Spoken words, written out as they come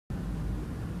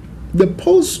The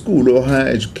post-school or higher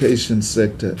education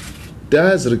sector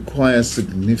does require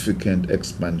significant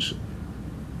expansion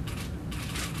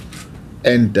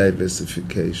and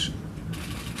diversification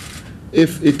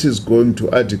if it is going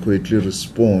to adequately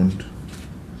respond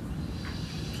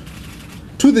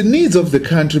to the needs of the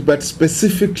country, but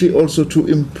specifically also to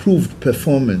improved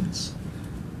performance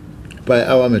by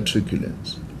our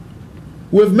matriculants.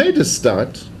 We've made a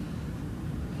start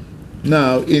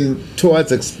now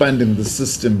towards expanding the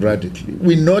system radically.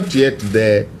 We're not yet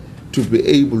there to be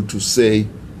able to say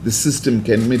the system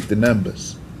can meet the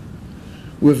numbers.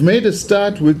 We've made a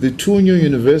start with the 2 new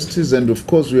universities, and of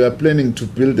course we are planning to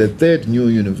build a 3rd new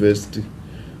university,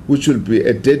 which will be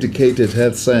a dedicated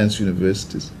health science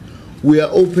university. We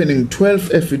are opening 12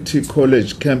 FET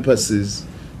college campuses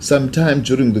sometime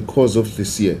during the course of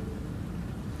this year.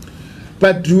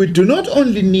 But we do not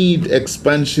only need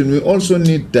expansion, we also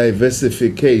need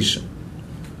diversification,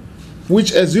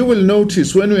 which, as you will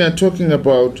notice, when we are talking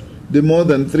about the more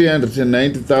than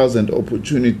 390,000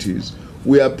 opportunities,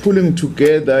 we are pulling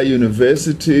together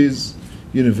universities,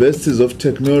 universities of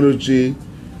technology,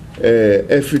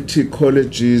 FET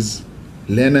colleges,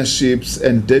 learnerships,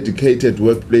 and dedicated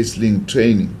workplace link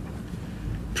training,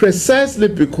 precisely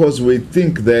because we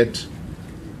think that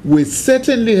we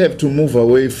certainly have to move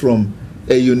away from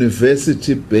a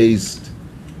university-based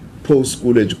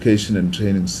post-school education and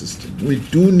training system. We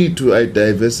do need to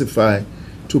diversify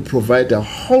to provide a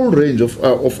whole range of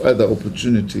other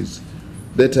opportunities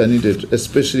that are needed,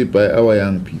 especially by our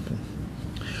young people.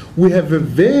 We have a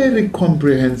very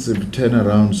comprehensive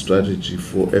turnaround strategy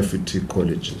for FET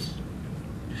colleges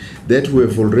that we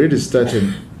have already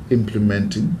started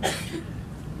implementing,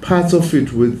 parts of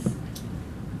it with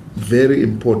very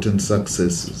important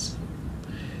successes.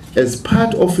 As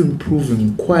part of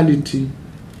improving quality,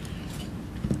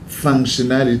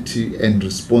 functionality, and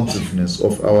responsiveness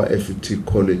of our FET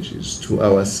colleges to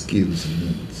our skills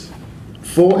needs.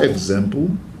 For example,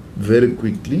 very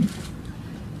quickly,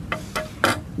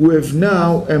 we have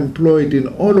now employed in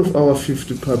all of our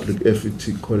 50 public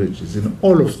FET colleges, in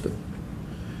all of them,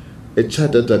 a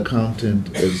chartered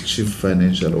accountant as chief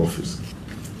financial officer.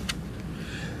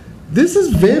 This is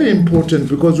very important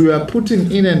because we are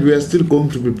putting in, and we are still going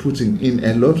to be putting in,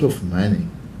 a lot of money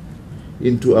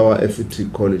into our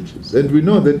FET colleges. And we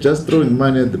know that just throwing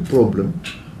money at the problem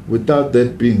without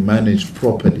that being managed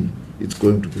properly, it's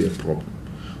going to be a problem.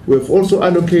 We have also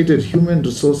allocated human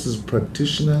resources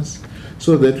practitioners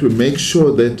so that we make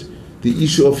sure that the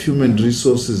issue of human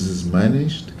resources is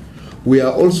managed. We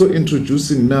are also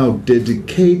introducing now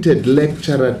dedicated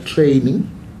lecturer training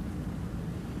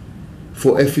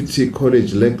for FET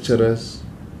college lecturers,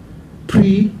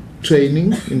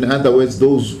 pre-training, in other words,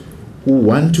 those who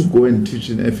want to go and teach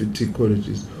in FET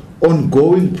colleges,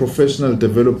 ongoing professional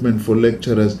development for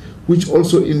lecturers, which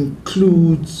also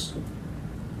includes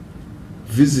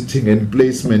visiting and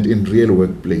placement in real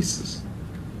workplaces,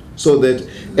 so that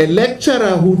a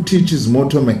lecturer who teaches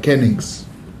motor mechanics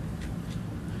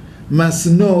must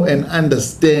know and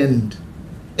understand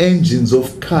engines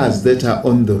of cars that are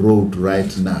on the road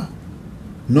right now.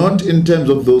 Not in terms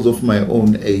of those of my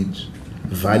own age.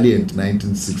 Valiant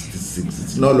 1966,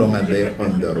 it's no longer there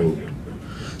on the road.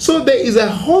 So there is a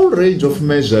whole range of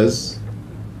measures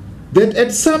that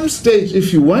at some stage,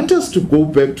 if you want us to go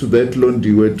back to that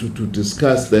Londiwe to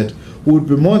discuss that, we would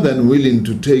be more than willing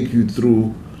to take you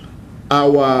through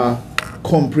our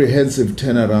comprehensive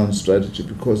turnaround strategy,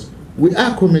 because we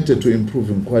are committed to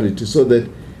improving quality so that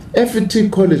FET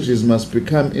colleges must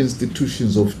become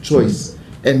institutions of choice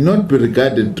and not be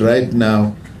regarded right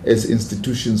now as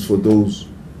institutions for those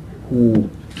who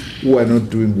are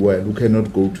not doing well, who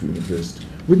cannot go to university.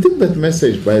 We think that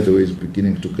message, by the way, is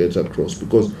beginning to get across,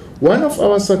 because one of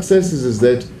our successes is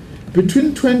that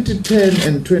between 2010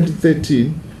 and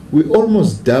 2013, we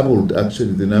almost doubled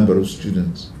actually the number of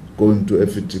students going to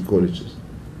FET colleges,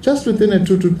 just within a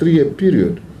 2 to 3 year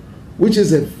period, which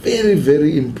is a very,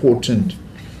 very important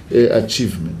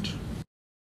achievement.